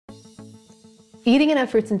Eating enough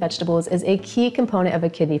fruits and vegetables is a key component of a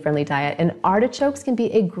kidney-friendly diet, and artichokes can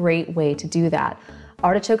be a great way to do that.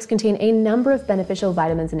 Artichokes contain a number of beneficial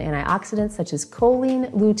vitamins and antioxidants such as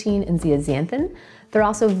choline, lutein, and zeaxanthin. They're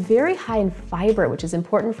also very high in fiber, which is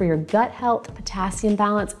important for your gut health, potassium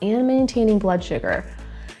balance, and maintaining blood sugar.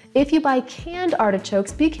 If you buy canned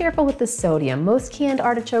artichokes, be careful with the sodium. Most canned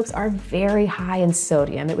artichokes are very high in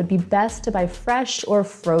sodium. It would be best to buy fresh or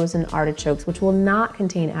frozen artichokes, which will not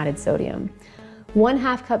contain added sodium.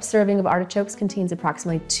 1/2 cup serving of artichokes contains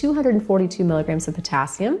approximately 242 milligrams of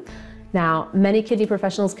potassium. Now, many kidney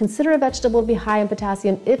professionals consider a vegetable to be high in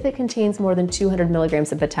potassium if it contains more than 200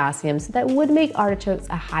 milligrams of potassium, so that would make artichokes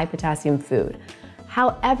a high potassium food.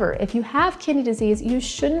 However, if you have kidney disease, you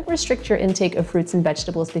shouldn't restrict your intake of fruits and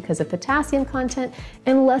vegetables because of potassium content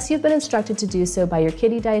unless you've been instructed to do so by your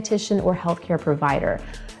kidney dietitian or healthcare provider.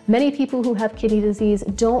 Many people who have kidney disease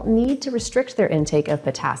don't need to restrict their intake of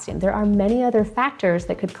potassium. There are many other factors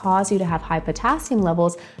that could cause you to have high potassium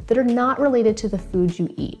levels that are not related to the foods you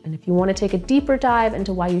eat. And if you want to take a deeper dive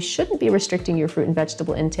into why you shouldn't be restricting your fruit and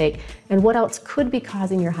vegetable intake and what else could be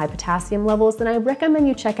causing your high potassium levels, then I recommend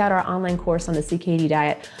you check out our online course on the CKD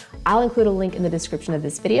diet. I'll include a link in the description of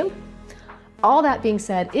this video. All that being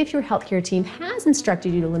said, if your healthcare team has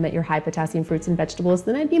instructed you to limit your high potassium fruits and vegetables,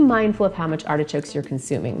 then I'd be mindful of how much artichokes you're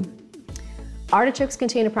consuming. Artichokes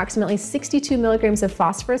contain approximately 62 milligrams of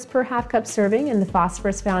phosphorus per 1/2 cup serving, and the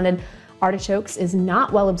phosphorus found in artichokes is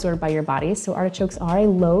not well absorbed by your body, so artichokes are a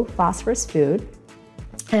low phosphorus food.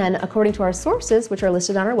 And according to our sources, which are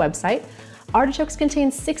listed on our website, artichokes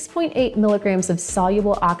contain 6.8 milligrams of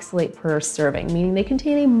soluble oxalate per serving, meaning they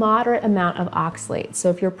contain a moderate amount of oxalate. So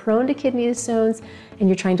if you're prone to kidney stones and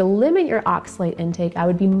you're trying to limit your oxalate intake, I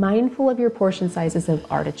would be mindful of your portion sizes of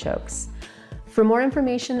artichokes. For more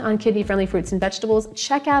information on kidney-friendly fruits and vegetables,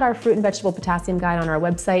 check out our fruit and vegetable potassium guide on our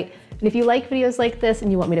website. And if you like videos like this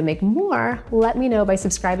and you want me to make more, let me know by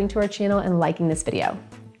subscribing to our channel and liking this video.